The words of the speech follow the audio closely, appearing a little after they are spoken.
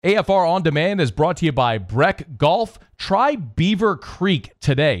AFR On Demand is brought to you by Breck Golf. Try Beaver Creek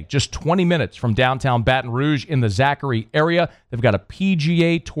today, just 20 minutes from downtown Baton Rouge in the Zachary area. They've got a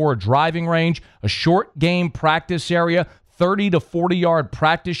PGA Tour driving range, a short game practice area, 30 to 40-yard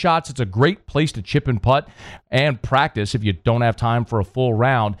practice shots. It's a great place to chip and putt and practice if you don't have time for a full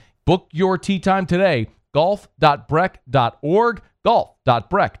round. Book your tee time today, golf.breck.org,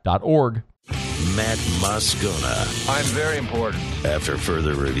 golf.breck.org. Matt Moscona. I'm very important. After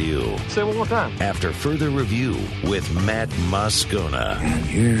further review. Say it one more time. After further review with Matt Moscona. And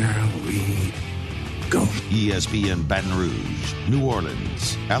here we go. ESPN Baton Rouge, New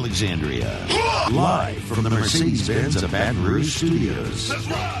Orleans, Alexandria. Live from the Mercedes-Benz of Baton Rouge studios. That's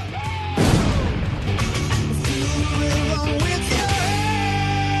right.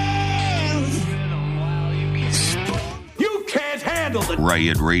 You can't handle the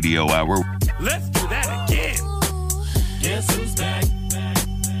Riot Radio Hour. Let's do that again. Guess who's back?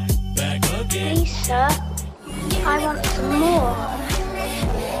 Back again. Lisa, I want some more.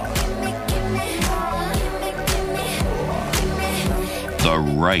 The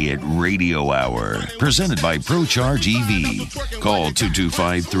Riot Radio Hour, presented by ProCharge EV. Call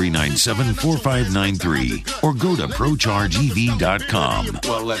 225-397-4593 or go to ProChargeEV.com.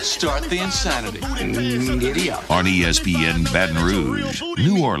 Well, let's start the insanity. Giddy up. On ESPN Baton Rouge,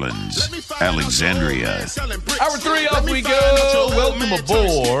 New Orleans, Alexandria. Hour 3 off we go. Welcome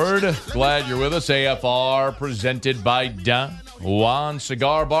aboard. Glad you're with us. AFR presented by Don Juan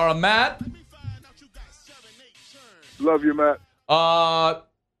Cigar Bar. I'm Matt. Love you, Matt. Paul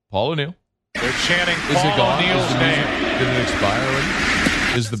O'Neill. They're chanting Is it Paul gone? O'Neill's name. Did it expire already?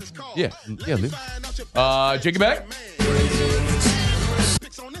 Is the leave. Jacob Beck.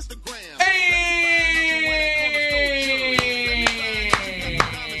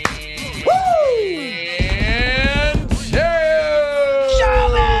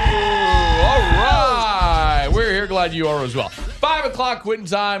 Glad you are as well. 5 o'clock quitting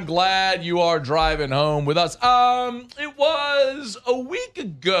time. Glad you are driving home with us. It was a week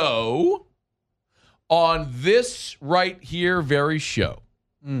ago on this right here very show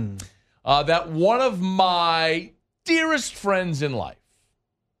that one of my dearest friends in life,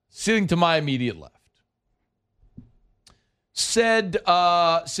 sitting to my immediate left, said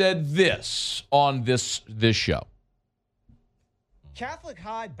this on this show. Catholic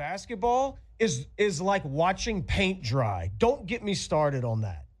High basketball is like watching paint dry. Don't get me started on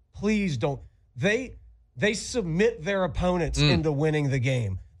that. Please don't. They submit their opponents into winning the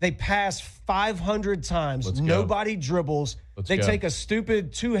game. They pass 500 times. Nobody dribbles. They take a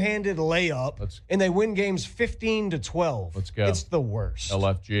stupid two-handed layup, and they win games 15-12. Let's go. It's the worst.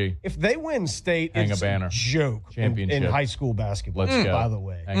 LFG. If they win state, Hang it's a banner. Joke in high school basketball. Let's go. By the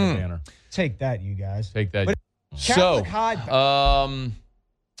way. Hang a banner. Take that, you guys. Take that. But so, Catholic High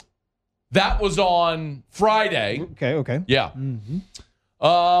that was on Friday. Okay. Yeah. Mm-hmm.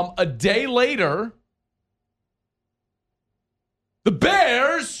 A day later, the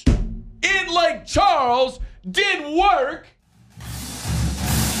Bears in Lake Charles did work,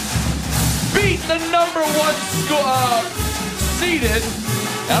 beat the number one seeded,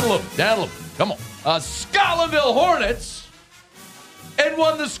 down a little, come on, Scotlandville Hornets, and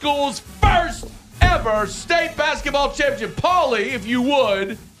won the school's first ever state basketball championship. Paulie, if you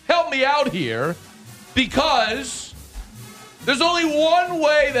would, help me out here, because there's only one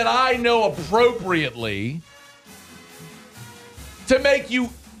way that I know appropriately to make you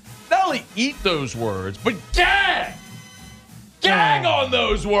not only eat those words, but gag on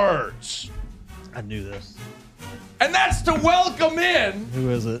those words. I knew this. And that's to welcome in Who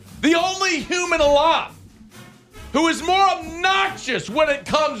is it? the only human alive who is more obnoxious when it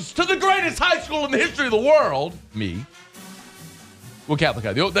comes to the greatest high school in the history of the world, me. Well, Catholic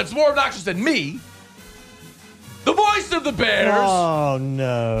High. That's more obnoxious than me. The voice of the Bears. Oh,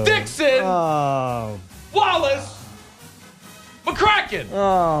 no. Dixon. Oh. Wallace. McCracken.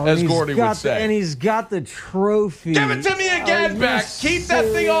 Oh, as Gordy would say. And he's got the trophy. Give it to me again, back. Keep that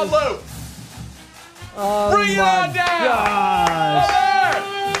thing on loop. Oh, Bring it on down.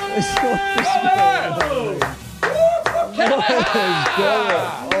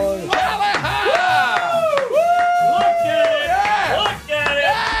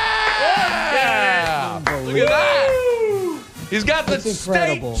 Look at that. He's got the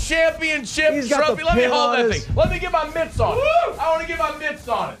state championship trophy. Let me hold that thing. Let me get my mitts on it. I want to get my mitts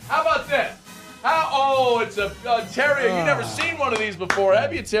on it. How about this? It's a Terrio. You've never seen one of these before,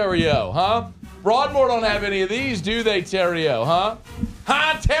 have you, Terrio? Huh? Broadmoor don't have any of these, do they, Terrio? Huh?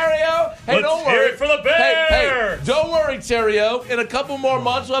 Huh, Terrio? Hey, don't worry. Hear it for the Bears. Hey, don't worry, Terrio. In a couple more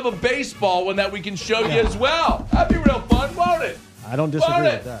months, we'll have a baseball one that we can show you as well. That'd be real fun, won't it? I don't disagree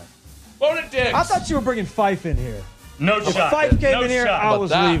with that. Vote it, Diggs. I thought you were bringing Fife in here. No If shot. Fife came No in here, shot. I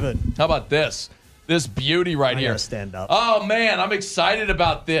was leaving. How about this? This beauty right I here. gotta stand up. Oh, man, I'm excited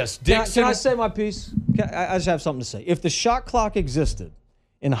about this. Dixon. Can I say my piece? I just have something to say. If the shot clock existed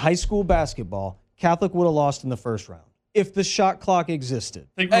in high school basketball, Catholic would have lost in the first round. If the shot clock existed.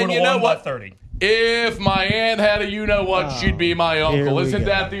 I think we And would you have know won by what? 30. If my aunt had a you-know-what, she'd be my uncle. here we Isn't go.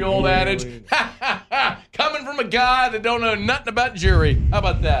 that the old Here adage? we Coming from a guy that don't know nothing about jury. How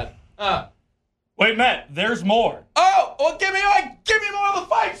about that? Wait, Matt, there's more. Oh, well, give me more of the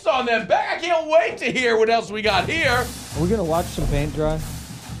fight song then, Beck. I can't wait to hear what else we got here. Are we going to watch some paint dry?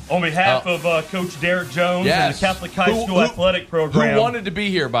 On behalf of Coach Derek Jones Yes. and the Catholic High School Athletic Program, Who wanted to be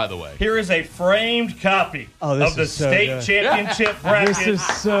here, by the way? here is a framed copy this of the is so state good. championship bracket. This is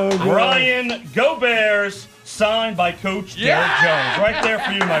so good. Ryan, go Bears, signed by Coach Derek Jones. Right there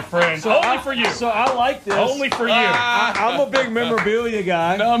for you, my friend. Only for you. So I like this. Only for you. I'm a big memorabilia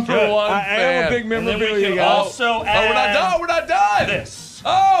guy. Number Good. one I fan. am a big And then we memorabilia can guy. also add we're not done. We're not done. this.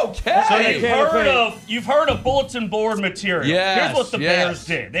 Okay. So Hey. you've heard of bulletin board material. Yes, Here's what the yes. Bears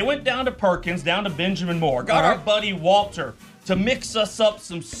did. They went down to Perkins, down to Benjamin Moore, got our buddy Walter to mix us up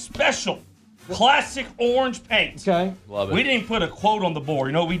some special classic orange paint. Okay. Love it. We didn't put a quote on the board.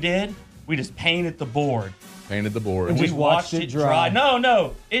 You know what we did? We just painted the board. Painted the board. And we Just watched watched it it dry. dry.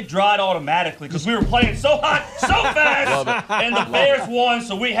 No, it dried automatically because we were playing so hot, so fast, and the Bears won.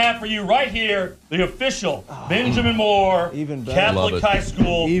 So we have for you right here the official Benjamin Moore Even better. Catholic Love it. High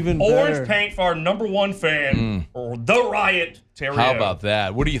School Even orange better. paint for our number one fan, the Riot Terrio. How about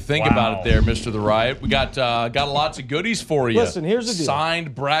that? What do you think about it there, Mr. The Riot? We got lots of goodies for you. Listen, here's the deal.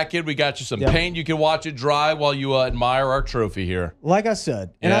 Signed bracket. We got you some Yep. paint. You can watch it dry while you admire our trophy here. Like I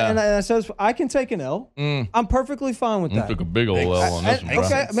said, and, Yeah. I said I can take an L. I'm perfectly fine with that. Took a big old L on this one, bro.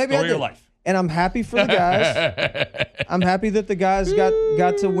 Okay, maybe Story I of your did. life. And I'm happy for the guys. I'm happy that the guys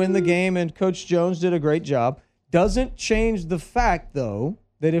got to win the game, and Coach Jones did a great job. Doesn't change the fact, though,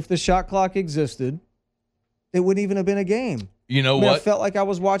 that if the shot clock existed, it wouldn't even have been a game. You know I mean, I what? felt like I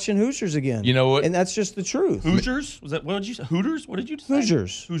was watching Hoosiers again. You know what? And that's just the truth. Hoosiers? Was that what did you say? Hooters? What did you say?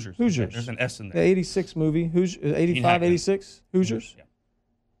 Hoosiers. Hoosiers. Hoosiers. Okay, there's an S in The there. 86 movie, 85, Hackman. 86, Hoosiers. Yeah.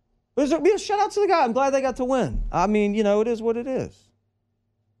 But shout out to the guy. I'm glad they got to win. I mean, it is what it is.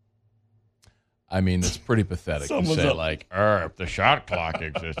 I mean, it's pretty pathetic to Someone's say, up. like, if the shot clock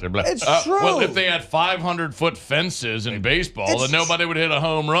existed. Blah. It's Well, true. if they had 500-foot fences in baseball, It's then nobody would hit a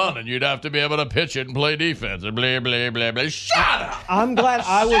home run, and you'd have to be able to pitch it and play defense. And blah, blah, blah, blah. Shut up! I'm glad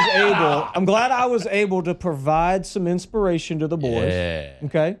I was able to provide some inspiration to the boys. Yeah.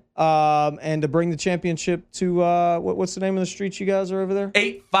 Okay. And to bring the championship to what's the name of the street you guys are over there?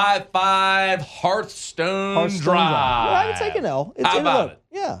 855 Hearthstone Drive. Well, I can take an L. How about look, it?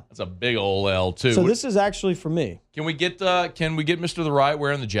 Yeah. That's a big old L, too. So this is actually for me. Can we get Mr. The Riot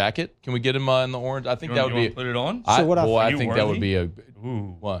wearing the jacket? Can we get him in the orange? I think that would be. Put it on. So what I you think that would be a.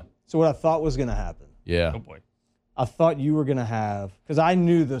 Ooh. What? So what I thought was going to happen. Yeah. Oh boy. I thought you were going to have, because I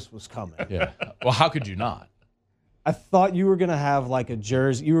knew this was coming. Yeah. Well, how could you not? I thought you were going to have like a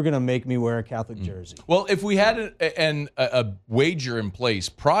jersey. You were going to make me wear a Catholic jersey. Well, if we had a wager in place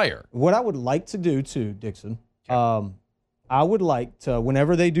prior. What I would like to do too, Dixon, I would like to,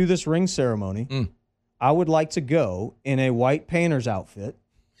 whenever they do this ring ceremony, I would like to go in a white painter's outfit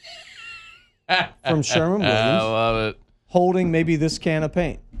from Sherman I Williams, love it. holding maybe this can of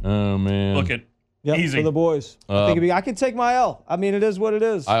paint. Oh, man. Look at Yep, Easy. for the boys. I can take my L. I mean, it is what it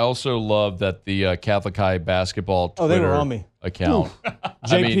is. I also love that the Catholic High basketball Twitter they were on me. account.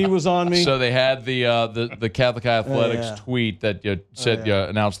 JP was on me. So they had the Catholic High Athletics yeah. tweet that said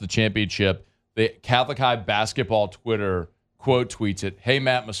announced the championship. The Catholic High basketball Twitter quote tweets it. Hey,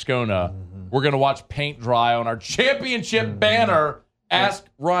 Matt Moscona, we're going to watch paint dry on our championship banner. Ask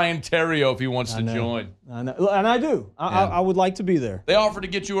Ryan Terrio if he wants to join. I know. And I do. I would like to be there. They offered to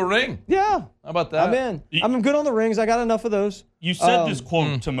get you a ring. Yeah. How about that? I'm in. I'm good on the rings. I got enough of those. You said this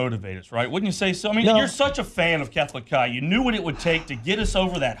quote to motivate us, right? Wouldn't you say so? I mean, No. you're such a fan of Catholic High. You knew what it would take to get us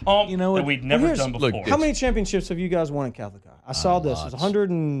over that hump that we'd never here's- done look, before. How many championships have you guys won at Catholic High? I saw this. It was lots. 100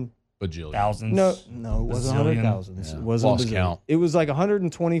 and... Bajillion. Thousands? No, it wasn't Bazillion. 100,000. Yeah. It wasn't Lost a bazillion. count. It was like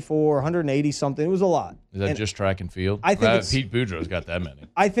 124, 180 something. It was a lot. Is that And just track and field? I think it's- Pete Boudreaux's got that many.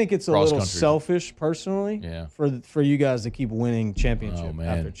 I think it's a Cross little country. selfish, personally, Yeah. for you guys to keep winning championship Oh, man.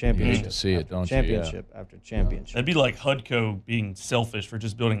 after You championship. hate to see it, after don't you? Yeah. championship after championship. That'd be like HUDCO being selfish for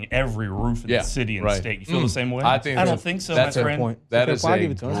just building every roof in Yeah, the city and right. state. You feel the same way? I think I that's don't a- think so, that's my a friend. point. That Okay, is well, I'll a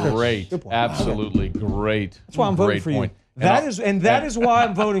give it to him. That's good. great, Good point. absolutely great. That's why I'm voting great for you. point. That is why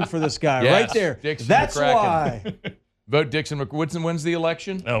I'm voting for this guy Yes, right there. Dixon That's McCracken. why. Vote Dixon McWoodson. When's the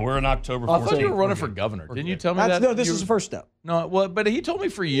election? No, we're in October 14th. I thought you were running for governor. Didn't you tell me that? No, this is the first step. No, well, but he told me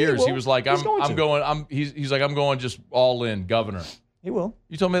for years. He was like, he's like, I'm going just all in governor. He will.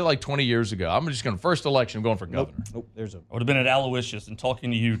 You told me that like 20 years ago. I'm just going to first election. I'm going for governor. Nope. I would have been at Aloysius, and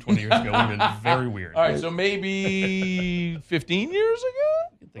talking to you 20 years ago would have been very weird. All right, so maybe 15 years ago?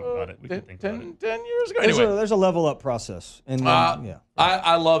 We can think about it. We can think about it. 10 years ago? Anyway. There's a level up process. And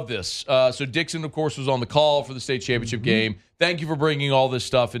I love this. So Dixon, of course, was on the call for the state championship game. Thank you for bringing all this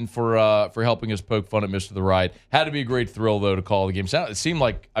stuff and for helping us poke fun at Mr. The Riot. Had to be a great thrill, though, to call the game. It seemed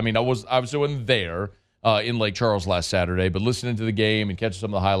like, I wasn't there in Lake Charles last Saturday, but listening to the game and catching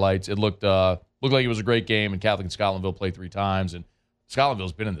some of the highlights, it looked like it was a great game. And Catholic and Scotlandville played 3 times, and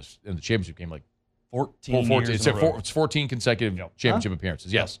Scotlandville's been in the championship game like 14 years It's in a row. it's 14 consecutive championship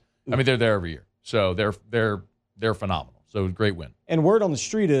appearances. Yes, I mean they're there every year, so they're phenomenal. So great win. And word on the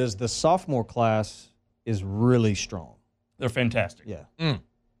street is the sophomore class is really strong. They're fantastic. Yeah.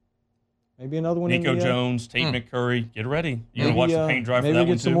 Maybe another one. Nico in the, Jones, Tate McCurry, get ready. You're going to watch the paint dry for maybe that one,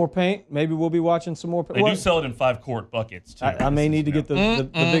 get some too? more paint. Maybe we'll be watching some more paint. They do sell it in 5-quart buckets, too. I may need to get the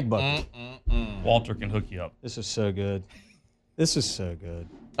big bucket. Walter can hook you up. This is so good. This is so good.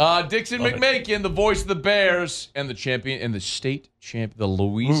 Dixon Love McMakin, the voice of the Bears, and the champion and the state champ, the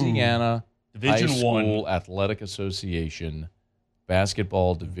Louisiana Division High School I. Athletic Association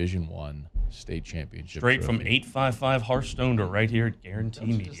Basketball Division I State Championship. Straight trophy. from 855 Hearthstone to right here at Guarantee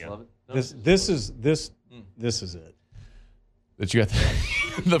Media. This is it. That you got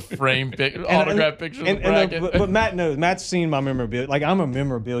the frame autograph picture of the bracket. But Matt knows. Matt's seen my memorabilia. Like, I'm a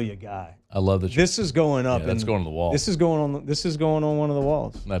memorabilia guy. I love that. This is going up. Yeah, that's going on the wall. This is going on one of the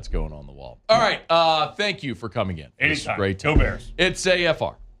walls. That's going on the wall. All right. Thank you for coming in. Anytime. Great. Go Bears. It's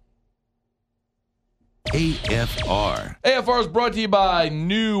AFR. AFR. AFR is brought to you by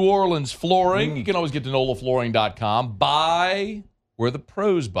New Orleans Flooring. You can always get to NOLAflooring.com. Buy where the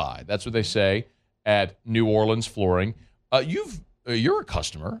pros buy. That's what they say at New Orleans Flooring. You're a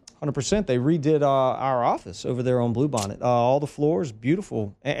customer. 100%. They redid our office over there on Bluebonnet. All the floors,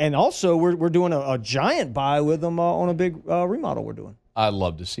 beautiful. And also, we're doing a giant buy with them on a big remodel we're doing. I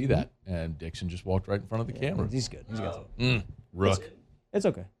love to see that. And Dixon just walked right in front of the camera. He's good. He's good. Rook. It's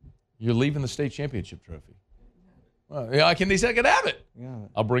okay. You're leaving the state championship trophy. Well, yeah, I can have it. Yeah.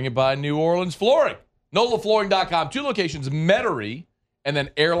 I'll bring it by New Orleans Flooring. NOLAflooring.com. 2 locations, Metairie and then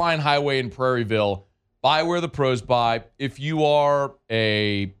Airline Highway in Prairieville. Buy where the pros buy. If you are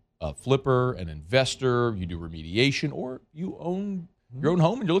a flipper, an investor, you do remediation, or you own your own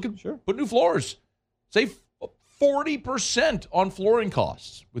home and you're looking to put new floors, save 40% on flooring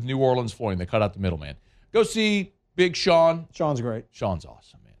costs with New Orleans Flooring. They cut out the middleman. Go see Big Sean. Sean's great. Sean's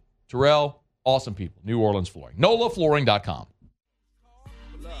awesome, man. Terrell, awesome people. New Orleans Flooring. NOLAflooring.com.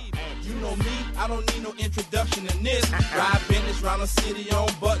 You know me, I don't need no introduction in this. Drive business round the city on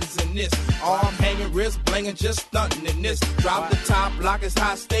buttons in this. Arm hanging, wrist blinging, just stunting in this. Drop the top, block is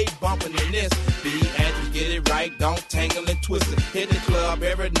high, stay bumping in this. Be Andrews, get it right, don't tangle and twist it. Hit the club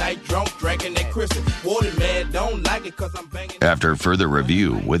every night, drunk, drinking and christening. Water man don't like it cause I'm banging. After further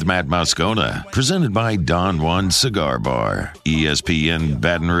review with Matt Moscona, presented by Don Juan Cigar Bar, ESPN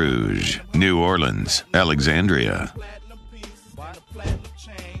Baton Rouge, New Orleans, Alexandria.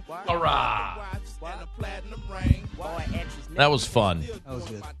 Hurrah! That was fun. That was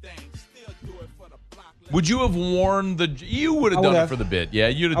good. Would you have worn the... You would have done it for the bit. Yeah,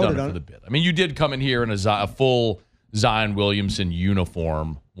 you'd have done it for the bit. I mean, you did come in here in a full Zion Williamson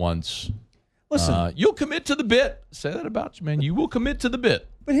uniform once. Listen. You'll commit to the bit. Say that about you, man. You will commit to the bit.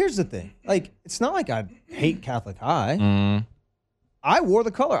 But here's the thing. Like, it's not like I hate Catholic High. I wore the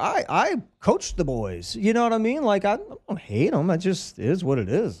color. I coached the boys. You know what I mean? Like, I don't hate them. It just is what it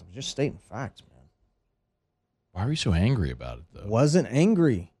is. I'm just stating facts, man. Why are you so angry about it, though? Wasn't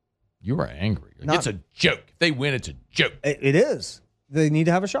angry. You were angry. It's a joke. If they win, it's a joke. It is. They need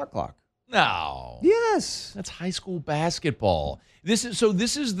to have a shot clock. No. Yes. That's high school basketball. This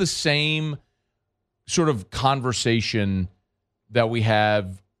is the same sort of conversation that we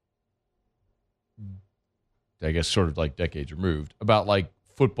have, I guess, sort of like decades removed, about like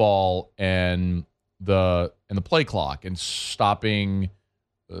football and the play clock and stopping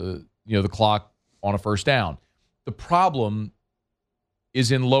the clock on a first down. The problem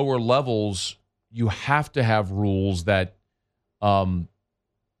is in lower levels, you have to have rules that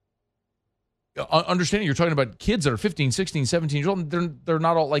understanding you're talking about kids that are 15, 16, 17 years old. They're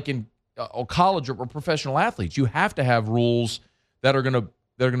not all like in college or professional athletes. You have to have rules that are going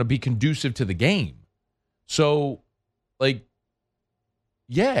to be conducive to the game. So, like,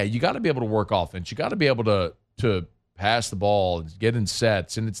 yeah, you got to be able to work offense. You got to be able to pass the ball and get in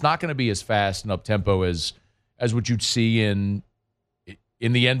sets, and it's not going to be as fast and up tempo as as what you'd see in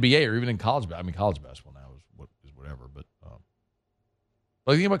the NBA or even in college. I mean, college basketball now is whatever. But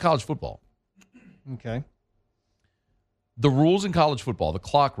think about college football. Okay. The rules in college football, the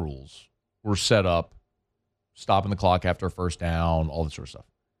clock rules, were set up, stopping the clock after a first down, all that sort of stuff.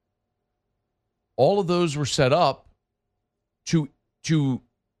 All of those were set up to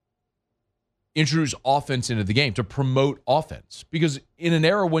introduce offense into the game, to promote offense. Because in an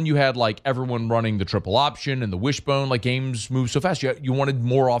era when you had like everyone running the triple option and the wishbone, like games move so fast, you wanted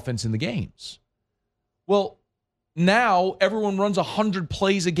more offense in the games. Well, now everyone runs 100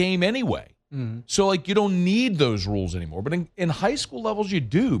 plays a game anyway. So, like, you don't need those rules anymore. But in high school levels, you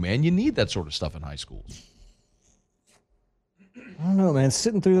do, man. You need that sort of stuff in high schools. I don't know, man.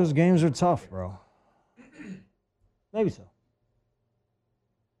 Sitting through those games are tough, bro. Maybe so.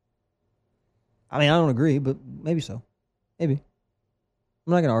 I mean, I don't agree, but maybe so. Maybe.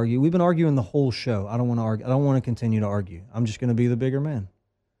 I'm not going to argue. We've been arguing the whole show. I don't want to argue. I don't want to continue to argue. I'm just going to be the bigger man.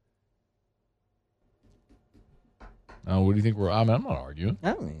 What do you think I'm not arguing.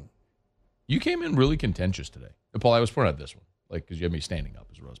 I mean, you came in really contentious today. Paul, I was pointing out this one, like, because you had me standing up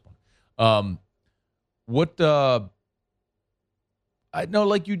as Rose point.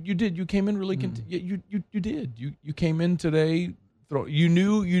 You did. You came in really you did. You came in today. You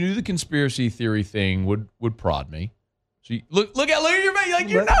knew the conspiracy theory thing would prod me. So look at your face, like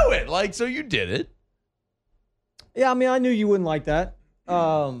you know it. Like, so you did it. Yeah, I mean, I knew you wouldn't like that.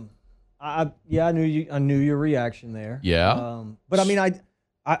 I knew your reaction there. Yeah. But I mean,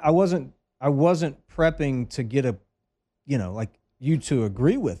 I wasn't prepping to get you to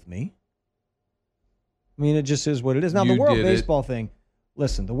agree with me. I mean, it just is what it is. Now, the World Baseball thing,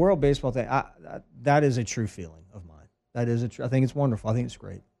 listen, the World Baseball thing, that is a true feeling of mine. That is I think it's wonderful. I think it's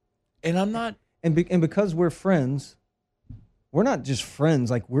great. And I'm not. And because we're friends, we're not just friends,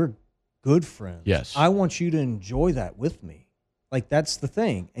 like we're good friends. Yes. I want you to enjoy that with me. Like, that's the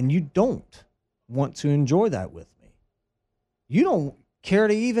thing. And you don't want to enjoy that with me. You don't care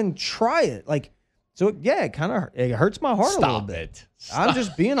to even try it. Like, so yeah, it hurts my heart a little bit. I'm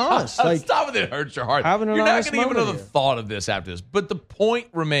just being honest. Like, stop with it. Hurts your heart. Having an You're not honest going to give moment another here. thought of this after this. But the point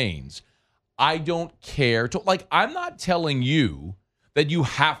remains, I don't care to, like, I'm not telling you that you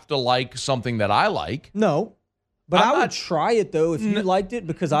have to like something that I like. No, but I would try it though if you liked it,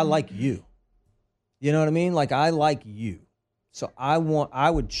 because I like you. You know what I mean? Like, I like you. So I would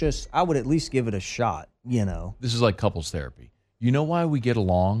at least give it a shot, you know. This is like couples therapy. You know why we get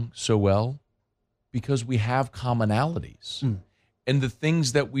along so well? Because we have commonalities. And the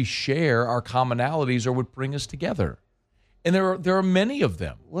things that we share, our commonalities, are what bring us together. And there are many of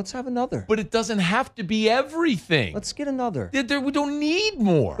them. Let's have another. But it doesn't have to be everything. Let's get another. We don't need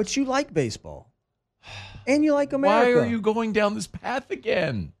more. But you like baseball. And you like America. Why are you going down this path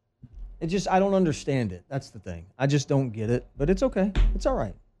again? I don't understand it. That's the thing. I just don't get it. But it's okay. It's all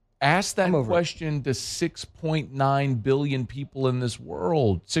right. Ask that question to 6.9 billion people in this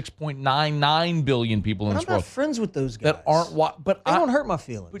world. 6.99 billion people in this world. I'm not friends with those guys. That aren't but they don't hurt my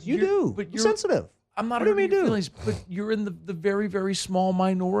feelings. But you do. But you're sensitive. I'm not hurting your feelings, but you're in the very, very small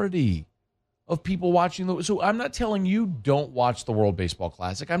minority of people watching. So I'm not telling you don't watch the World Baseball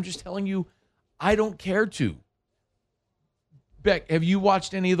Classic. I'm just telling you I don't care to. Beck, have you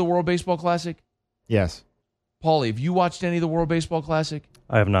watched any of the World Baseball Classic? Yes. Paulie, have you watched any of the World Baseball Classic?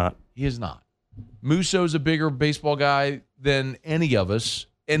 I have not. He has not. Musso's a bigger baseball guy than any of us,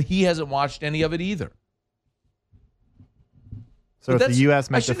 and he hasn't watched any of it either. So if the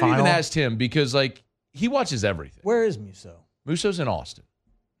U.S. makes the final? I shouldn't even asked him because, like, he watches everything. Where is Musso? Musso's in Austin.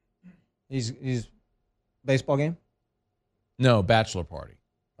 He's baseball game? No, bachelor party.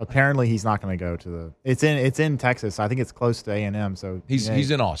 Apparently, he's not going to go to the. It's in Texas. I think it's close to A&M. So he's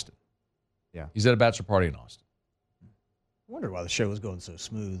in Austin. Yeah, he's at a bachelor party in Austin. I wondered why the show was going so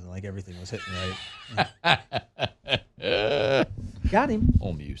smooth and like everything was hitting right. Got him.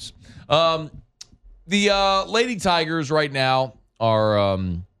 Old Muse. The Lady Tigers right now are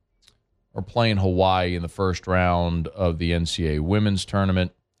playing Hawaii in the first round of the NCAA women's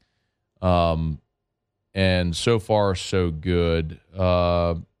tournament. And so far, so good.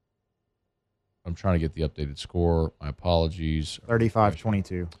 I'm trying to get the updated score. My apologies.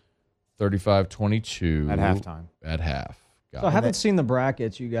 35-22. 35-22. At halftime. At half. So I haven't seen the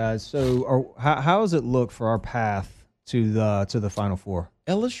brackets, you guys. So how does it look for our path to the Final Four?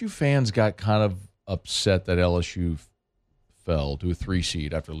 LSU fans got kind of upset that LSU fell to a 3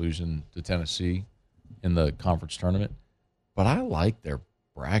 seed after losing to Tennessee in the conference tournament. But I like their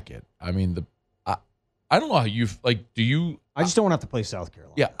bracket. I mean, I don't know how you like. Do you? I just don't want to have to play South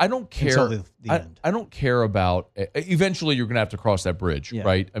Carolina. Yeah, I don't care. Until the end. I don't care about. Eventually, you're going to have to cross that bridge,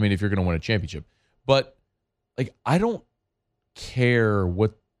 right? I mean, if you're going to win a championship, but like, I don't care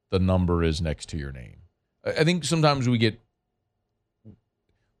what the number is next to your name. I think sometimes we get,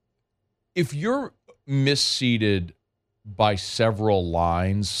 if you're misseeded by several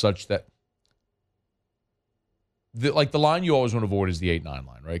lines such that, the line you always want to avoid is the 8-9 line,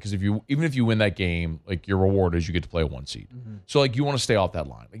 right? Because even if you win that game, like, your reward is you get to play a 1 seed. Mm-hmm. So, like, you want to stay off that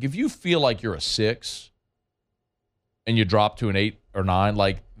line. Like, if you feel like you're a 6 and you drop to an 8 or 9,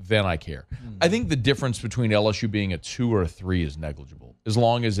 like, then I care. Mm-hmm. I think the difference between LSU being a 2 or a 3 is negligible, as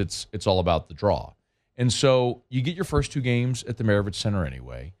long as it's all about the draw. And so you get your first 2 games at the Maravich Center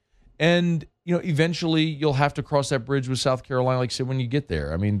anyway, and eventually you'll have to cross that bridge with South Carolina. Like I said, when you get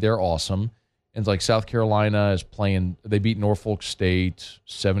there, I mean, they're awesome. And like, South Carolina is playing. They beat Norfolk State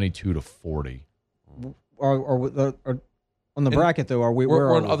 72-40. Are on the bracket though? Are we?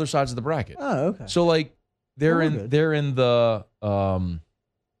 We're on other sides of the bracket. Oh, okay. So like, they're in the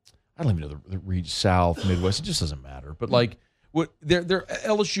I don't even know the region, South, Midwest. It just doesn't matter. But like, what they're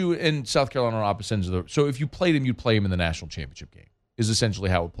LSU and South Carolina are on opposite ends of the. So if you played them, you'd play them in the national championship game. Is essentially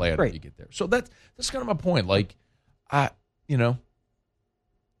how it would play out if you get there. So that's kind of my point. Like, No,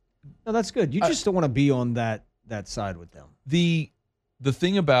 that's good. You just don't want to be on that side with them. The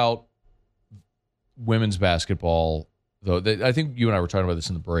thing about women's basketball, though, I think you and I were talking about this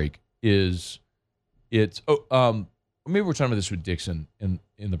in the break, is maybe we're talking about this with Dixon in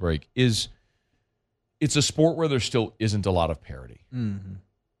the break, is it's a sport where there still isn't a lot of parity. Mm-hmm.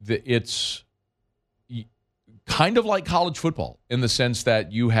 It's kind of like college football in the sense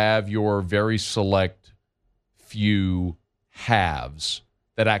that you have your very select few halves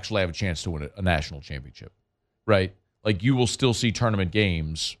that actually have a chance to win a national championship, right? Like, you will still see tournament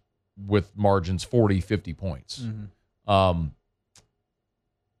games with margins 40, 50 points. Mm-hmm.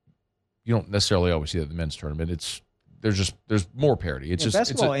 You don't necessarily always see that in the men's tournament. There's more parity. It's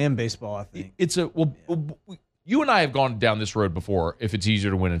basketball and baseball, I think. You and I have gone down this road before. If it's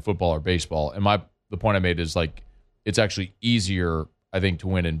easier to win in football or baseball, and the point I made is, like, it's actually easier, I think, to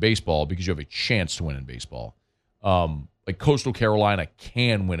win in baseball because you have a chance to win in baseball. Like, Coastal Carolina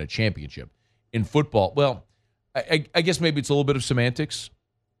can win a championship. In football, well, I guess maybe it's a little bit of semantics.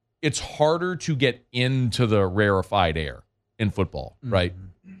 It's harder to get into the rarefied air in football, right?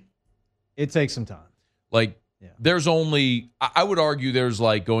 It takes some time. Like, there's only, I would argue there's,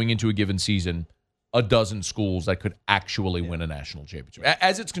 like, going into a given season, a dozen schools that could actually win a national championship.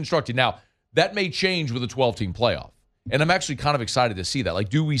 As it's constructed now, that may change with a 12-team playoff. And I'm actually kind of excited to see that. Like,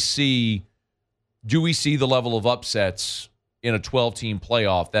 do we see the level of upsets in a 12-team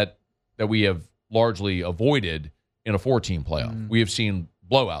playoff that we have largely avoided in a 4-team playoff? We have seen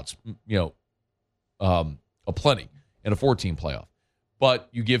blowouts, aplenty in a 4-team playoff. But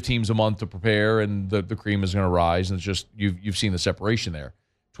you give teams a month to prepare, and the cream is going to rise, and it's just you've seen the separation there.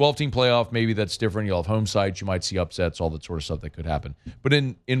 12-team playoff, maybe that's different. You'll have home sites. You might see upsets, all that sort of stuff that could happen. But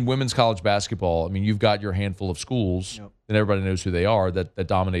in women's college basketball, I mean, you've got your handful of schools, and everybody knows who they are, that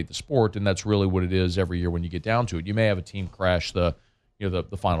dominate the sport, and that's really what it is every year when you get down to it. You may have a team crash the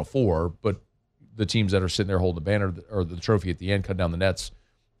Final Four, but the teams that are sitting there holding the banner or the trophy at the end, cutting down the nets,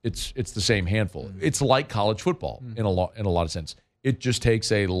 it's the same handful. It's like college football in a lot of sense. It just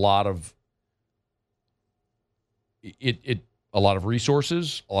takes a lot of a lot of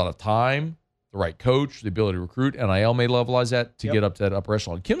resources, a lot of time, the right coach, the ability to recruit. NIL may levelize that to get up to that upper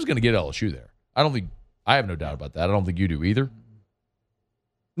echelon. Kim's going to get LSU there. I have no doubt about that. I don't think you do either.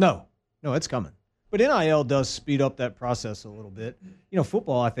 No, it's coming. But NIL does speed up that process a little bit.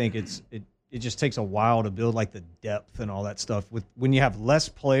 Football, I think it just takes a while to build, like, the depth and all that stuff. When you have less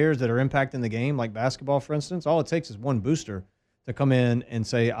players that are impacting the game, like basketball, for instance, all it takes is one booster to come in and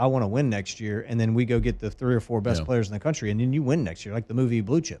say, I want to win next year, and then we go get the 3 or 4 best players in the country, and then you win next year, like the movie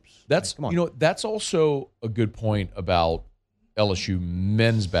Blue Chips. That's that's also a good point about LSU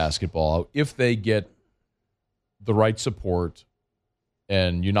men's basketball. If they get the right support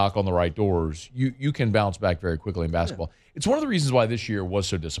and you knock on the right doors, you can bounce back very quickly in basketball. Yeah. It's one of the reasons why this year was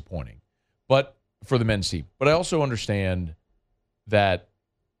so disappointing, but for the men's team. But I also understand that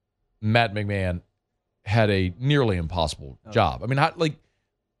Matt McMahon had a nearly impossible job. I mean, I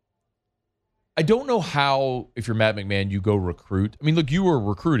don't know how, if you're Matt McMahon, you go recruit. I mean, look, you were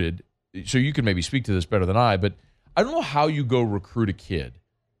recruited, so you can maybe speak to this better than I, but I don't know how you go recruit a kid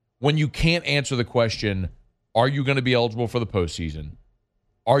when you can't answer the question, are you going to be eligible for the postseason?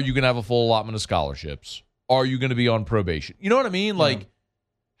 Are you going to have a full allotment of scholarships? Are you going to be on probation? You know what I mean? Like,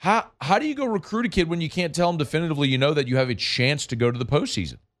 how do you go recruit a kid when you can't tell him definitively that you have a chance to go to the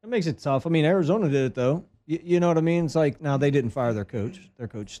postseason? It makes it tough. I mean, Arizona did it, though. You know what I mean? It's like, now they didn't fire their coach. Their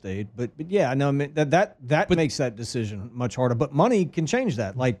coach stayed. But yeah, no, I mean, that makes that decision much harder. But money can change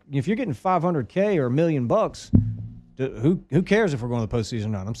that. Like, if you're getting $500K or $1 million, who cares if we're going to the postseason or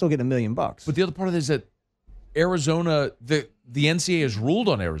not? I'm still getting $1 million. But the other part of it is that Arizona, the NCAA has ruled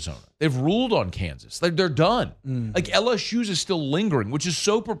on Arizona. They've ruled on Kansas. They're done. Like, LSU's is still lingering, which is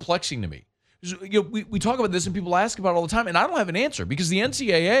so perplexing to me. You know, we talk about this and people ask about it all the time, and I don't have an answer because the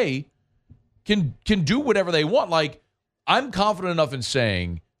NCAA can do whatever they want. Like, I'm confident enough in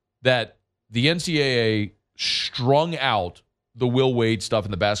saying that the NCAA strung out the Will Wade stuff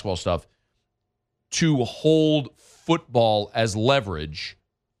and the basketball stuff to hold football as leverage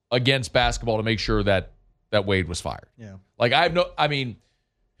against basketball to make sure that Wade was fired. Yeah. Like, you're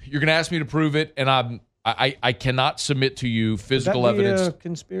going to ask me to prove it, and I cannot submit to you physical evidence.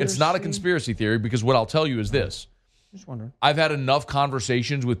 Conspiracy? It's not a conspiracy theory because what I'll tell you is this. Just wondering. I've had enough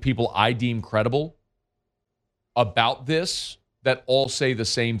conversations with people I deem credible about this that all say the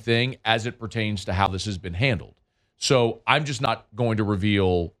same thing as it pertains to how this has been handled. So I'm just not going to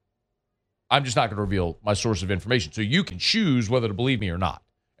reveal my source of information. So you can choose whether to believe me or not.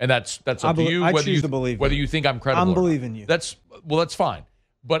 And that's up to you. I choose to believe whether you think I'm credible. I'm believing you. That's fine.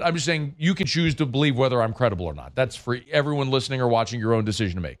 But I'm just saying you can choose to believe whether I'm credible or not. That's for everyone listening or watching, your own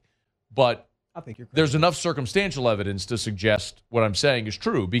decision to make. But I think you're credible. There's enough circumstantial evidence to suggest what I'm saying is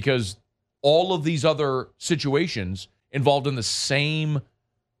true because all of these other situations involved in the same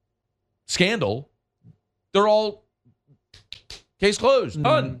scandal, they're all case closed,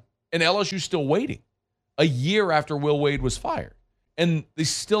 done. And LSU's still waiting a year after Will Wade was fired. And they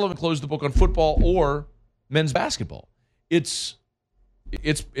still haven't closed the book on football or men's basketball. It's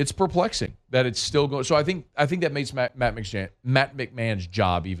perplexing that it's still going. So I think that makes Matt McMahon's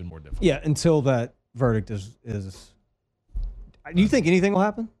job even more difficult. Yeah, until that verdict is. Do you think anything will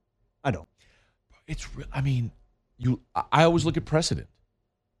happen? I don't. I always look at precedent,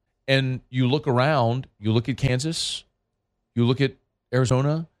 and you look around. You look at Kansas, you look at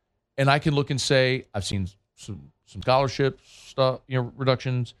Arizona, and I can look and say I've seen some scholarship stuff,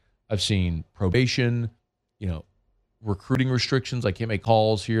 reductions. I've seen probation, recruiting restrictions. I can't make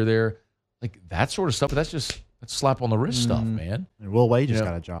calls here or there, like that sort of stuff. But that's slap on the wrist stuff, man. And Will Wade just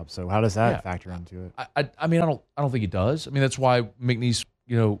got a job, so how does that factor into it? I don't think it does. I mean, that's why McNeese,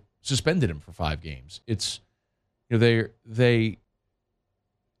 suspended him for 5 games. It's, they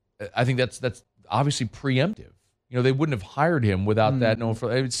I think that's obviously preemptive. They wouldn't have hired him without that. No, it's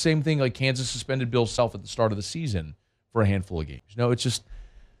the same thing like Kansas suspended Bill Self at the start of the season for a handful of games. It's just.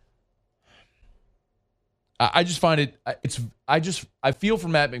 I just find it. I feel for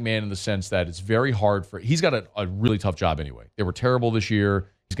Matt McMahon in the sense that it's very hard he's got a really tough job anyway. They were terrible this year.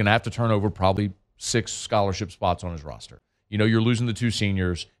 He's going to have to turn over probably 6 scholarship spots on his roster. You're losing the 2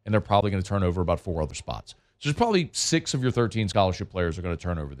 seniors, and they're probably going to turn over about 4 other spots. So there's probably 6 of your 13 scholarship players are going to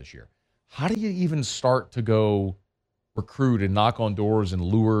turn over this year. How do you even start to go recruit and knock on doors and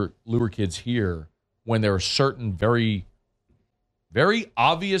lure kids here when there are certain very, very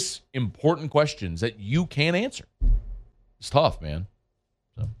obvious, important questions that you can't answer? It's tough, man.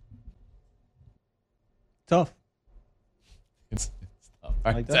 So. Tough. It's tough.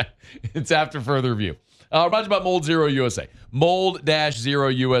 All right. It's after further review. Remind you about Mold Zero USA.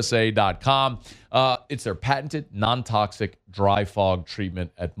 Mold-ZeroUSA.com. It's their patented, non-toxic dry fog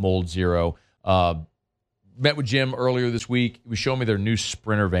treatment at Mold Zero. Met with Jim earlier this week. He was showing me their new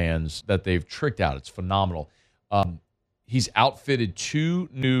Sprinter vans that they've tricked out. It's phenomenal. He's outfitted 2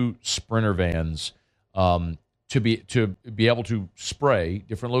 new Sprinter vans to be able to spray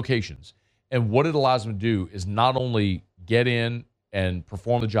different locations. And what it allows them to do is not only get in and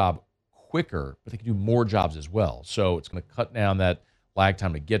perform the job quicker, but they can do more jobs as well. So it's going to cut down that lag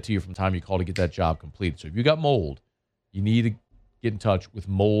time to get to you from the time you call to get that job completed. So if you got mold, you need to get in touch with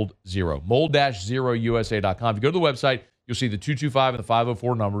Mold Zero. Mold-ZeroUSA.com. If you go to the website, you'll see the 225 and the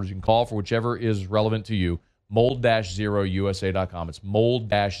 504 numbers. You can call for whichever is relevant to you. Mold-ZeroUSA.com. It's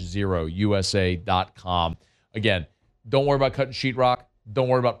Mold-ZeroUSA.com. Again, don't worry about cutting sheetrock. Don't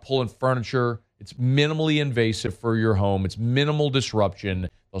worry about pulling furniture. It's minimally invasive for your home. It's minimal disruption.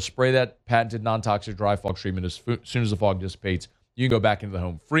 They'll spray that patented non-toxic dry fog treatment as soon as the fog dissipates. You can go back into the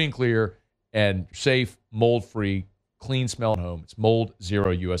home free and clear and safe, mold-free, clean smelling home. It's Mold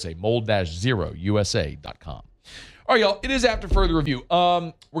Zero USA. Mold-ZeroUSA.com. All right, y'all. It is after further review.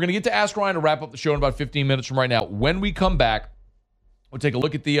 We're going to get to Ask Ryan to wrap up the show in about 15 minutes from right now. When we come back, we'll take a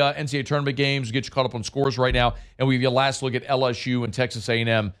look at the NCAA tournament games, get you caught up on scores right now, and we'll give you a last look at LSU and Texas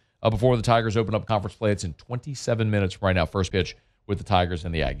A&M before the Tigers open up conference play. It's in 27 minutes from right now. First pitch with the Tigers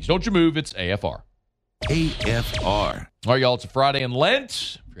and the Aggies. Don't you move. It's AFR. AFR. All right, y'all. It's a Friday in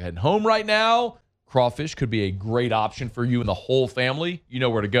Lent. If you're heading home right now, crawfish could be a great option for you and the whole family, you know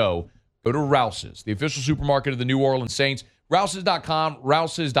where to go. Go to Rouse's, the official supermarket of the New Orleans Saints. Rouse's.com,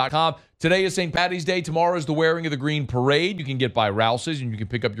 Rouse's.com. Today is St. Patty's Day. Tomorrow is the wearing of the green parade. You can get by Rouse's, and you can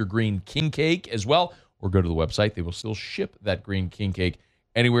pick up your green king cake as well, or go to the website. They will still ship that green king cake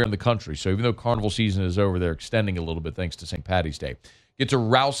anywhere in the country. So even though carnival season is over, they're extending a little bit thanks to St. Patty's Day. Get to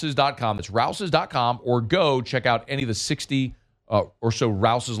Rouse's.com. That's Rouse's.com, or go check out any of the 60 or so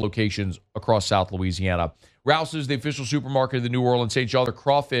Rouse's locations across South Louisiana. Rouse's, the official supermarket of the New Orleans Saints. Y'all, their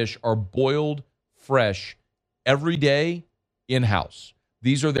crawfish are boiled fresh every day in-house.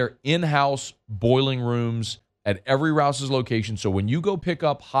 These are their in-house boiling rooms at every Rouse's location. So when you go pick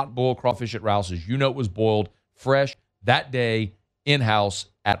up hot boiled crawfish at Rouse's, you know it was boiled fresh that day in-house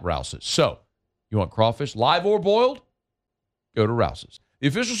at Rouse's. So you want crawfish live or boiled? Go to Rouse's, the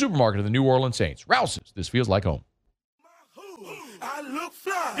official supermarket of the New Orleans Saints. Rouse's, this feels like home. I look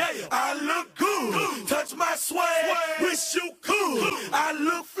fly, yeah. I look good. Touch my swag, wish you could. I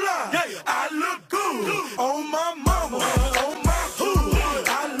look fly, yeah. I look good. On my mama, on my hood.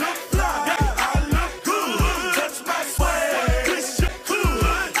 I look fly, yeah. I look good. Touch my swag, wish you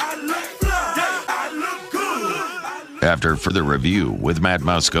could. I look fly, yeah. I look good. After further review with Matt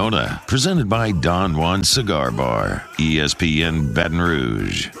Moscona, presented by Don Juan Cigar Bar, ESPN Baton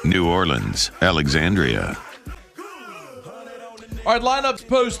Rouge, New Orleans, Alexandria. All right, lineups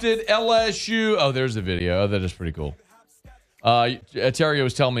posted. LSU. Oh, there's the video. Oh, that is pretty cool. Terry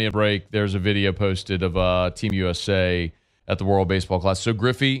was telling me a break. There's a video posted of Team USA at the World Baseball Classic. So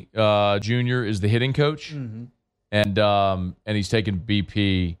Griffey Jr. is the hitting coach, and he's taking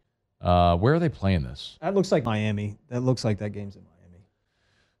BP. Where are they playing this? That looks like Miami. That looks like that game's in Miami.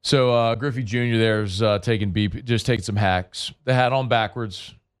 So Griffey Jr. there's taking BP, just taking some hacks. The hat on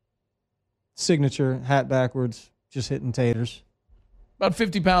backwards. Signature, hat backwards, just hitting taters. About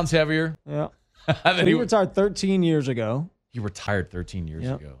 50 pounds heavier. Yeah. So he retired 13 years ago. He retired 13 years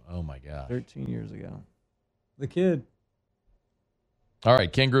ago. Oh, my God. 13 years ago. The kid. All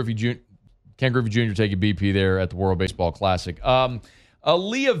right, Ken Griffey Jr. taking BP there at the World Baseball Classic.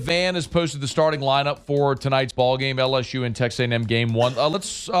 Aaliyah Van has posted the starting lineup for tonight's ball game, LSU and Texas A&M Game 1.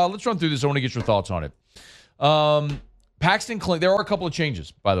 Let's run through this. I want to get your thoughts on it. Paxton Kling, there are a couple of changes,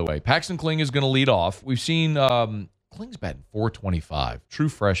 by the way. Paxton Kling is going to lead off. We've seen Kling's batting .425, true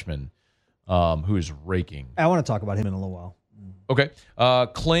freshman who is raking. I want to talk about him in a little while. Okay.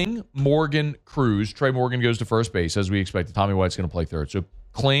 Kling, Morgan, Cruz. Trey Morgan goes to first base, as we expected. Tommy White's going to play third. So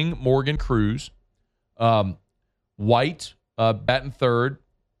Kling, Morgan, Cruz. White, batting third.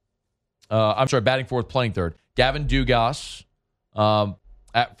 Batting fourth, playing third. Gavin Dugas,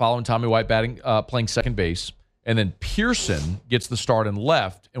 following Tommy White, playing second base. And then Pearson gets the start in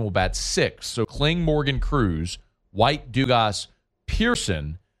left and will bat sixth. So Kling, Morgan, Cruz, White, Dugas,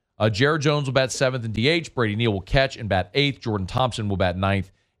 Pearson. Jared Jones will bat seventh and DH. Brady Neal will catch and bat eighth. Jordan Thompson will bat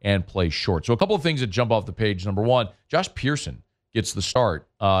ninth and play short. So a couple of things that jump off the page. Number one, Josh Pearson gets the start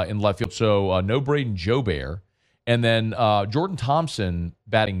in left field. So no Braden Joubert. And then Jordan Thompson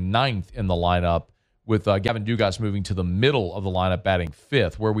batting ninth in the lineup, with Gavin Dugas moving to the middle of the lineup, batting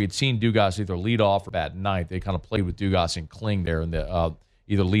fifth, where we had seen Dugas either lead off or bat ninth. They kind of played with Dugas and Kling there in the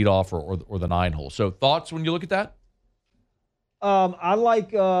either lead off or the nine hole. So thoughts when you look at that? I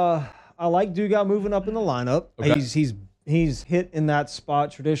like Dugas moving up in the lineup. Okay. He's hit in that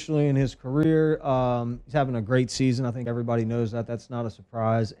spot traditionally in his career. He's having a great season. I think everybody knows that. That's not a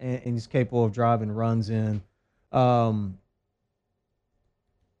surprise, and he's capable of driving runs in.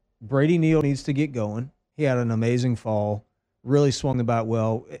 Brady Neal needs to get going. He had an amazing fall, really swung the bat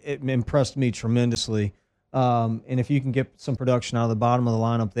well. It impressed me tremendously. And if you can get some production out of the bottom of the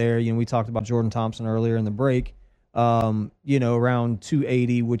lineup there, we talked about Jordan Thompson earlier in the break, around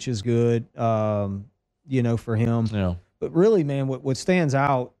 280, which is good, for him. Yeah. But really, man, what stands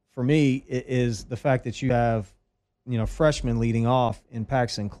out for me is the fact that you have, freshmen leading off in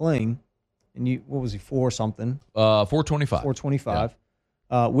Paxton Kling. And what was he, 4-something? 425. 425. Yeah.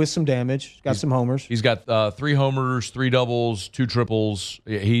 With some damage. Got some homers. He's got 3 homers, 3 doubles, 2 triples.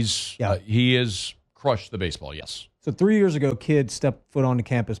 He has crushed the baseball, yes. So 3 years ago, kid stepped foot onto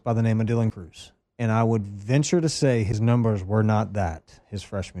campus by the name of Dylan Cruz. And I would venture to say his numbers were not that his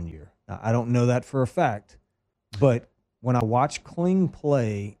freshman year. Now, I don't know that for a fact, but when I watch Kling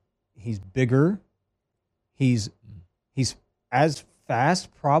play, he's bigger. He's as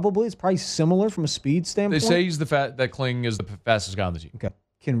fast, probably. It's probably similar from a speed standpoint. They say that Kling is the fastest guy on the team. Okay.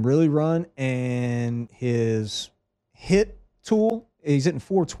 Can really run, and his hit tool, he's hitting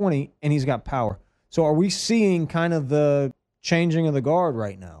 420, and he's got power. So are we seeing kind of the changing of the guard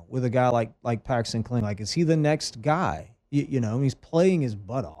right now with a guy like Paxton Kling? Like, is he the next guy? He's playing his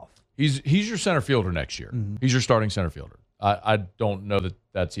butt off. He's your center fielder next year. Mm-hmm. He's your starting center fielder. I don't know that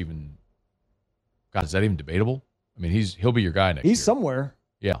that's even. God, is that even debatable? I mean, he'll be your guy next year. He's somewhere.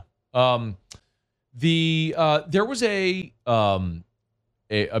 Yeah. There was a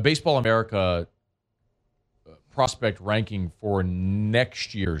Baseball America prospect ranking for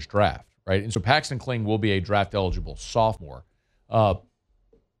next year's draft, right? And so Paxton Kling will be a draft eligible sophomore.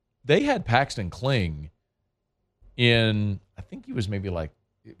 They had Paxton Kling in, I think he was maybe like,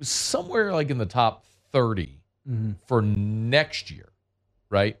 it was somewhere like in the top 30 for next year,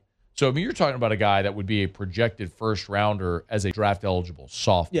 right? So, I mean, you're talking about a guy that would be a projected first rounder as a draft eligible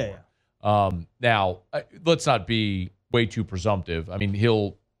sophomore. Yeah. Now, let's not be way too presumptive. I mean,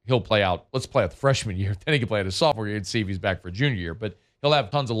 he'll play out. Let's play out the freshman year. Then he can play out his sophomore year and see if he's back for junior year. But he'll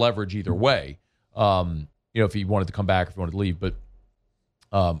have tons of leverage either way. If he wanted to come back, if he wanted to leave. But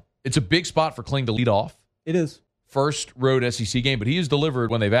it's a big spot for Kling to lead off. It is. First road SEC game, but he has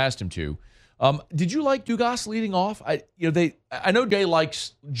delivered when they've asked him to. Did you like Dugas leading off? I know Jay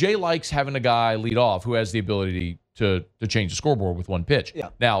likes having a guy lead off who has the ability to change the scoreboard with one pitch. Yeah.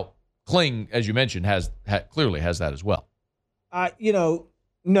 Now, Kling, as you mentioned, clearly has that as well.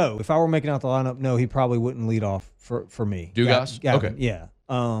 No. If I were making out the lineup, no, he probably wouldn't lead off for me. Dugas? Gavin, Okay. Yeah.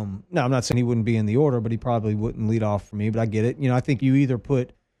 No, I'm not saying he wouldn't be in the order, but he probably wouldn't lead off for me. But I get it. I think you either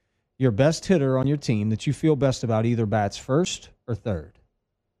put your best hitter on your team that you feel best about either bats first or third,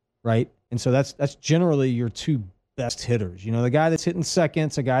 right? And so that's generally your two best hitters. The guy that's hitting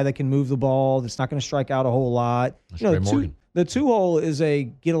seconds, a guy that can move the ball, that's not going to strike out a whole lot. The two-hole is a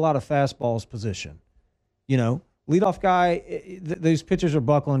get a lot of fastballs position. Leadoff guy, those pitchers are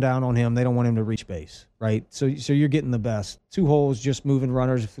buckling down on him. They don't want him to reach base, right? So you're getting the best. 2 holes, just moving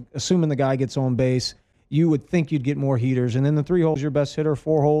runners. Assuming the guy gets on base, you would think you'd get more heaters. And then the 3 holes, your best hitter.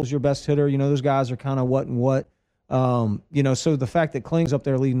 4 holes, your best hitter. Those guys are kind of what and what. So the fact that Kling's up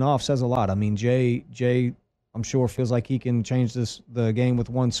there leading off says a lot. I mean, Jay, I'm sure feels like he can change the game with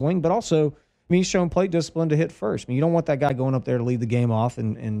one swing, but also, he's shown plate discipline to hit first. You don't want that guy going up there to lead the game off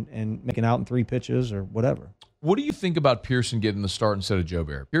and making out in 3 pitches or whatever. What do you think about Pearson getting the start instead of Joe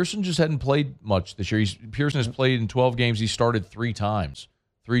Bear? Pearson just hadn't played much this year. Pearson has played in 12 games. He started 3 times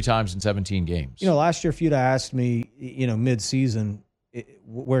in 17 games. Last year, if you'd asked me, mid-season,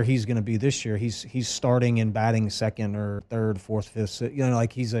 where he's going to be this year, he's starting and batting second or third, fourth, fifth.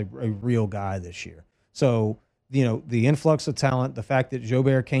 He's a real guy this year. So, the influx of talent, the fact that Joe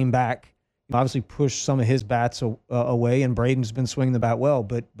Bear came back, obviously pushed some of his bats away, and Braden's been swinging the bat well.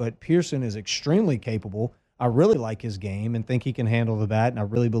 But Pearson is extremely capable. I really like his game and think he can handle the bat, and I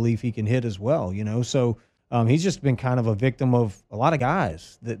really believe he can hit as well. So he's just been kind of a victim of a lot of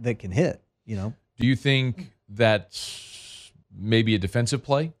guys that can hit. Do you think that's maybe a defensive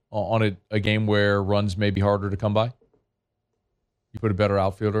play on a game where runs may be harder to come by? You put a better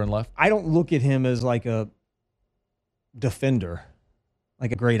outfielder in left? I don't look at him as like a defender,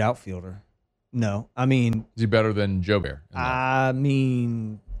 like a great outfielder. No. Is he better than Joe Bear?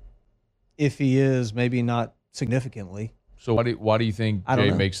 If he is, maybe not significantly. So why do you think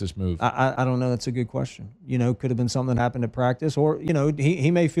Jay makes this move? I don't know. That's a good question. Could have been something that happened at practice, or he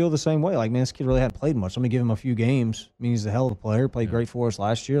may feel the same way. Like, man, this kid really hadn't played much. Let me give him a few games. He's a hell of a player. Played great for us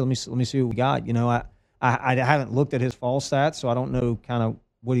last year. Let me see what we got. I haven't looked at his fall stats, so I don't know kind of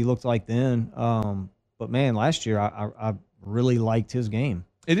what he looked like then. But man, last year I really liked his game.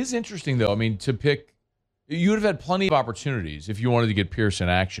 It is interesting though. To pick. You would have had plenty of opportunities if you wanted to get Pearson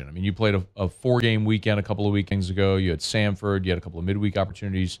action. You played a 4-game weekend a couple of weekends ago. You had Samford. You had a couple of midweek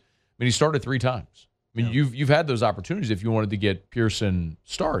opportunities. He started 3 times. You've had those opportunities if you wanted to get Pearson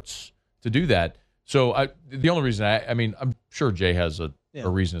starts to do that. So the only reason I'm sure Jay has a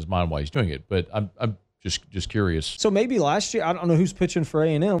reason in his mind why he's doing it, but I'm just curious. So maybe last year, I don't know who's pitching for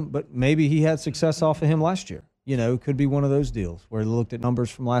A&M, but maybe he had success off of him last year. Could be one of those deals where they looked at numbers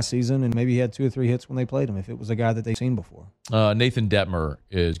from last season and maybe he had 2 or 3 hits when they played him if it was a guy that they've seen before. Nathan Detmer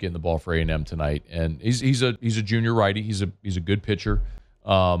is getting the ball for A&M tonight, and he's a junior righty. He's a good pitcher.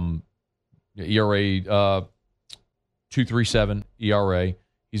 ERA 2.37 ERA.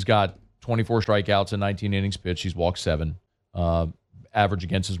 He's got 24 strikeouts and 19 innings pitched. He's walked 7. Average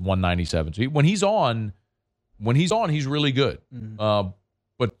against is 197. So when he's on, he's really good. Mm-hmm.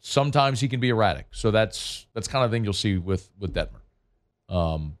 But sometimes he can be erratic. So that's kind of thing you'll see with Detmer.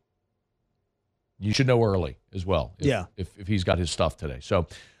 You should know early as well if he's got his stuff today. So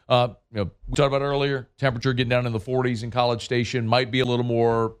we talked about earlier, temperature getting down in the 40s in College Station. Might be a little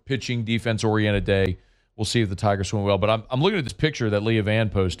more pitching, defense-oriented day. We'll see if the Tigers swing well. But I'm looking at this picture that Leah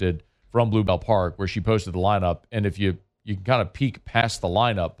Van posted from Bluebell Park where she posted the lineup. And if you can kind of peek past the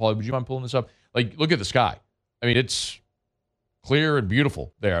lineup. Paulie, would you mind pulling this up? Look at the sky. It's clear and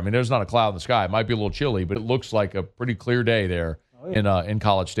beautiful there. I mean, there's not a cloud in the sky. It might be a little chilly, but it looks like a pretty clear day there in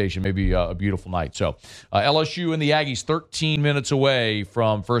College Station. Maybe a beautiful night. So LSU and the Aggies 13 minutes away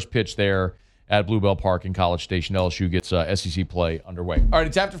from first pitch there at Bluebell Park in College Station. LSU gets SEC play underway. All right,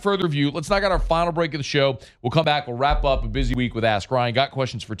 it's after further review. Let's knock out our final break of the show. We'll come back. We'll wrap up a busy week with Ask Ryan. Got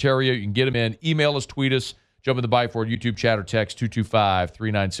questions for Terrio? You can get them in. Email us, tweet us, jump in the Bike Forward YouTube chat or text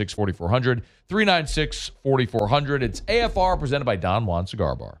 225-396-4400. 396-4400. It's AFR presented by Don Juan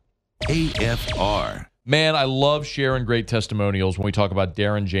Cigar Bar. AFR. Man, I love sharing great testimonials when we talk about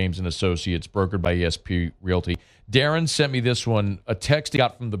Darren James and Associates, brokered by ESP Realty. Darren sent me this one, a text he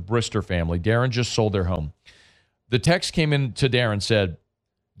got from the Brister family. Darren just sold their home. The text came in to Darren, said,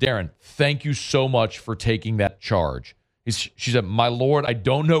 Darren, thank you so much for taking that charge. She said, my Lord, I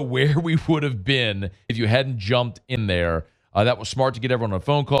don't know where we would have been if you hadn't jumped in there. That was smart to get everyone on a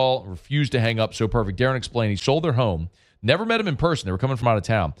phone call, refused to hang up. So perfect. Darren explained he sold their home, never met him in person. They were coming from out of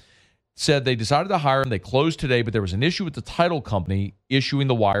town. Said they decided to hire him. They closed today, but there was an issue with the title company issuing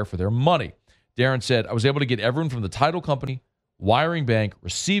the wire for their money. Darren said, I was able to get everyone from the title company, wiring bank,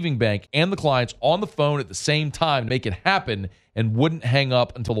 receiving bank, and the clients on the phone at the same time to make it happen and wouldn't hang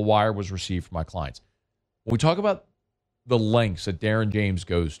up until the wire was received from my clients. When we talk about the lengths that Darren James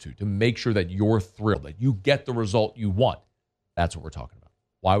goes to make sure that you're thrilled, that you get the result you want, that's what we're talking about.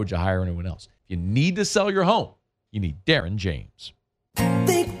 Why would you hire anyone else? If you need to sell your home, you need Darren James.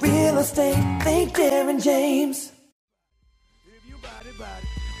 Think real estate, think Darren James. If you body,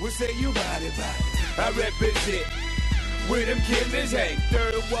 we'll say you body. I represent with them killers, hey.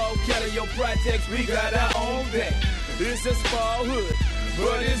 Third wall killer, your projects, we got our own thing. It's a small hood,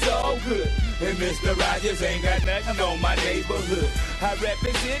 but it's all good. And Mr. Rogers ain't got nothing on my neighborhood. I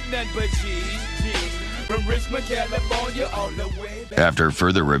represent nothing but cheese. From Richmond, California, all the way back. After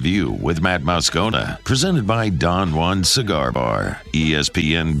further review with Matt Moscona, presented by Don Juan Cigar Bar,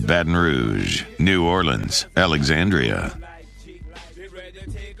 ESPN Baton Rouge, New Orleans, Alexandria.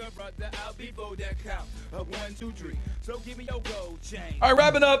 All right,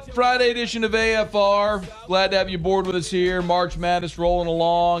 wrapping up Friday edition of AFR. Glad to have you aboard with us here. March Madness rolling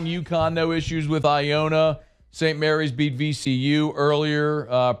along. UConn, no issues with Iona. St. Mary's beat VCU earlier.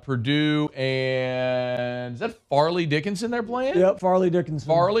 Purdue and is that Farley Dickinson they're playing? Yep, Farley Dickinson.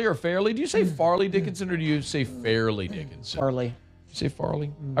 Farley or Fairley? Do you say Farley Dickinson or do you say Fairleigh Dickinson? Farley. You say Farley?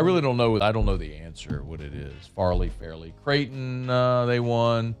 Mm-hmm. I really don't know. I don't know the answer, what it is. Farley, Fairleigh. Creighton, they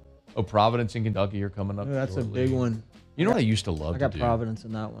won. Oh, Providence in Kentucky are coming up. Ooh, that's shortly. a big one. You know what I used to love to do? I got Providence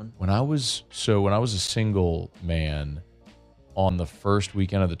in that one. When I was a single man on the first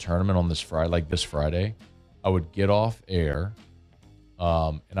weekend of the tournament on this Friday, I would get off air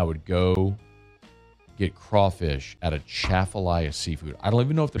and I would go get crawfish at a Chafalaya Seafood. I don't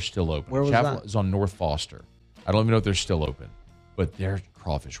even know if they're still open. Where was that? It's on North Foster. I don't even know if they're still open, but their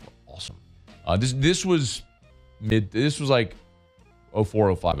crawfish were awesome. This was like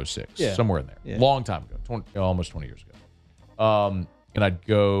 04, 05, 06, somewhere in there. Yeah. Long time ago, almost 20 years ago. And I'd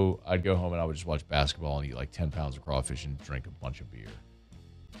go home and I would just watch basketball and eat like 10 pounds of crawfish and drink a bunch of beer.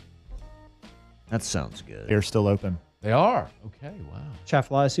 That sounds good. They're still open. They are? Okay, wow.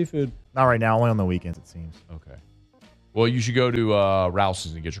 Chafalaya Seafood. Not right now, only on the weekends, it seems. Okay. Well, you should go to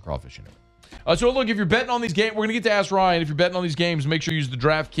Rouse's and get your crawfish in it. So, look, if you're betting on these games, we're going to get to Ask Ryan. If you're betting on these games, make sure you use the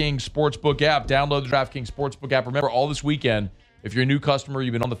DraftKings Sportsbook app. Download the DraftKings Sportsbook app. Remember, all this weekend, if you're a new customer,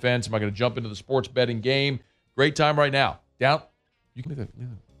 you've been on the fence, am I going to jump into the sports betting game? Great time right now. You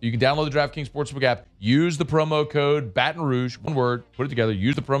can download the DraftKings Sportsbook app. Use the promo code Baton Rouge. One word. Put it together.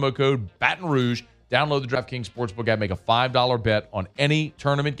 Use the promo code Baton Rouge. Download the DraftKings Sportsbook app. Make a $5 bet on any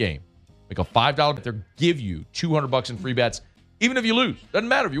tournament game. Make a $5 bet. They'll give you $200 in free bets, even if you lose. Doesn't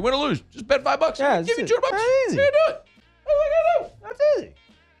matter if you win or lose. Just bet $5. Yeah, give you $200. That's easy. Yeah, do it. What are we gonna do? That's easy.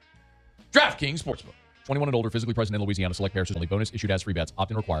 DraftKings Sportsbook. 21 and older, physically present in Louisiana. Select pairs only. Bonus issued as free bets.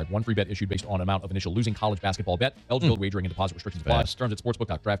 Opt-in required. One free bet issued based on amount of initial losing college basketball bet. Eligibility, wagering, and deposit restrictions apply. Terms at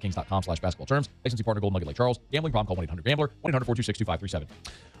sportsbook.draftkings.com/basketball terms. Licensee partner Gold Nugget Lake Charles. Gambling problem? Call 1-800-GAMBLER. 1-800-426-2537.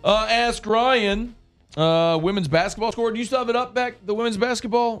 Ask Ryan. Women's basketball score. Do you still have it up back? The women's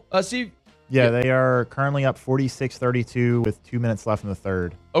basketball. Steve. Yeah, they are currently up 46-32 with 2 minutes left in the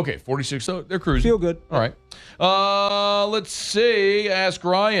third. Okay, 46. So they're cruising. Feel good. All right. Let's see. Ask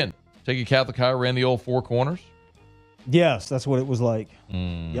Ryan. Take a Catholic High, ran the old four corners. Yes, that's what it was like.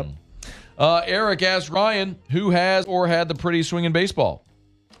 Yep. Eric asked Ryan, who has or had the prettiest swing in baseball?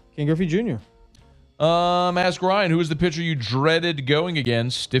 Ken Griffey Jr. Ask Ryan, who is the pitcher you dreaded going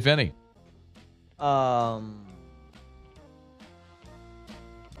against, if any?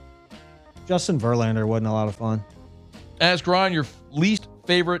 Justin Verlander wasn't a lot of fun. Ask Ryan, your least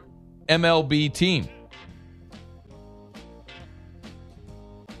favorite MLB team.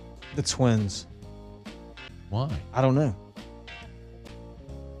 the Twins. Why? I don't know.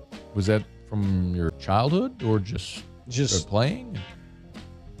 Was that from your childhood or just playing?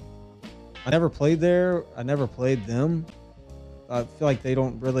 I never played there. I never played them. I feel like they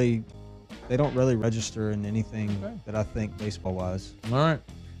don't really register in anything that I think baseball wise. All right.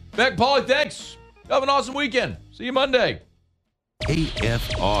 Beck, Paulie, thanks. Have an awesome weekend. See you Monday.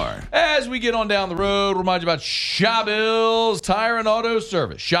 AFR. As we get on down the road, remind you about Shawbills Tire and Auto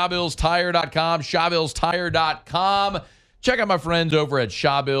Service. ShawBillsTire.com. ShawBillsTire.com. Check out my friends over at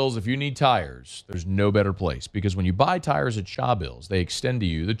Shawbills. If you need tires, there's no better place, because when you buy tires at Shawbills, they extend to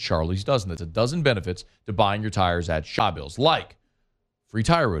you the Charlie's Dozen. That's a dozen benefits to buying your tires at Shawbills, like free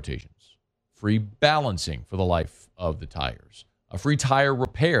tire rotations, free balancing for the life of the tires, a free tire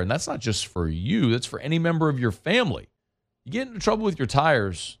repair. And that's not just for you, that's for any member of your family. You get into trouble with your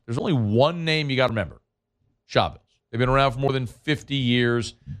tires, there's only one name you got to remember: Shawbills. They've been around for more than 50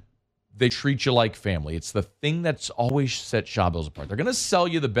 years. They treat you like family. It's the thing that's always set Shawbills apart. They're going to sell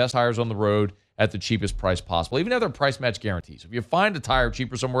you the best tires on the road at the cheapest price possible, even have their price match guarantees. If you find a tire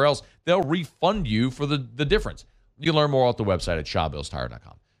cheaper somewhere else, they'll refund you for the difference. You can learn more at the website at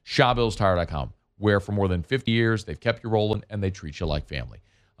ShawBillsTire.com. ShawBillsTire.com, where for more than 50 years, they've kept you rolling and they treat you like family.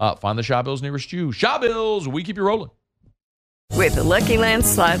 Find the Shawbills nearest you. Shawbills, we keep you rolling. With the Lucky Land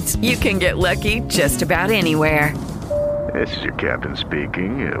Slots, you can get lucky just about anywhere. This is your captain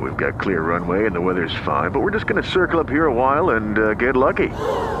speaking. We've got clear runway and the weather's fine, but we're just going to circle up here a while and get lucky.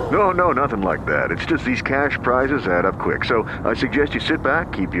 No, nothing like that. It's just these cash prizes add up quick. So I suggest you sit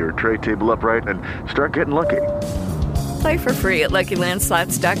back, keep your tray table upright, and start getting lucky. Play for free at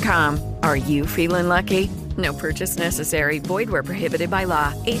LuckyLandSlots.com. Are you feeling lucky? No purchase necessary. Void where prohibited by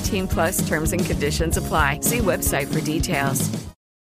law. 18+ terms and conditions apply. See website for details.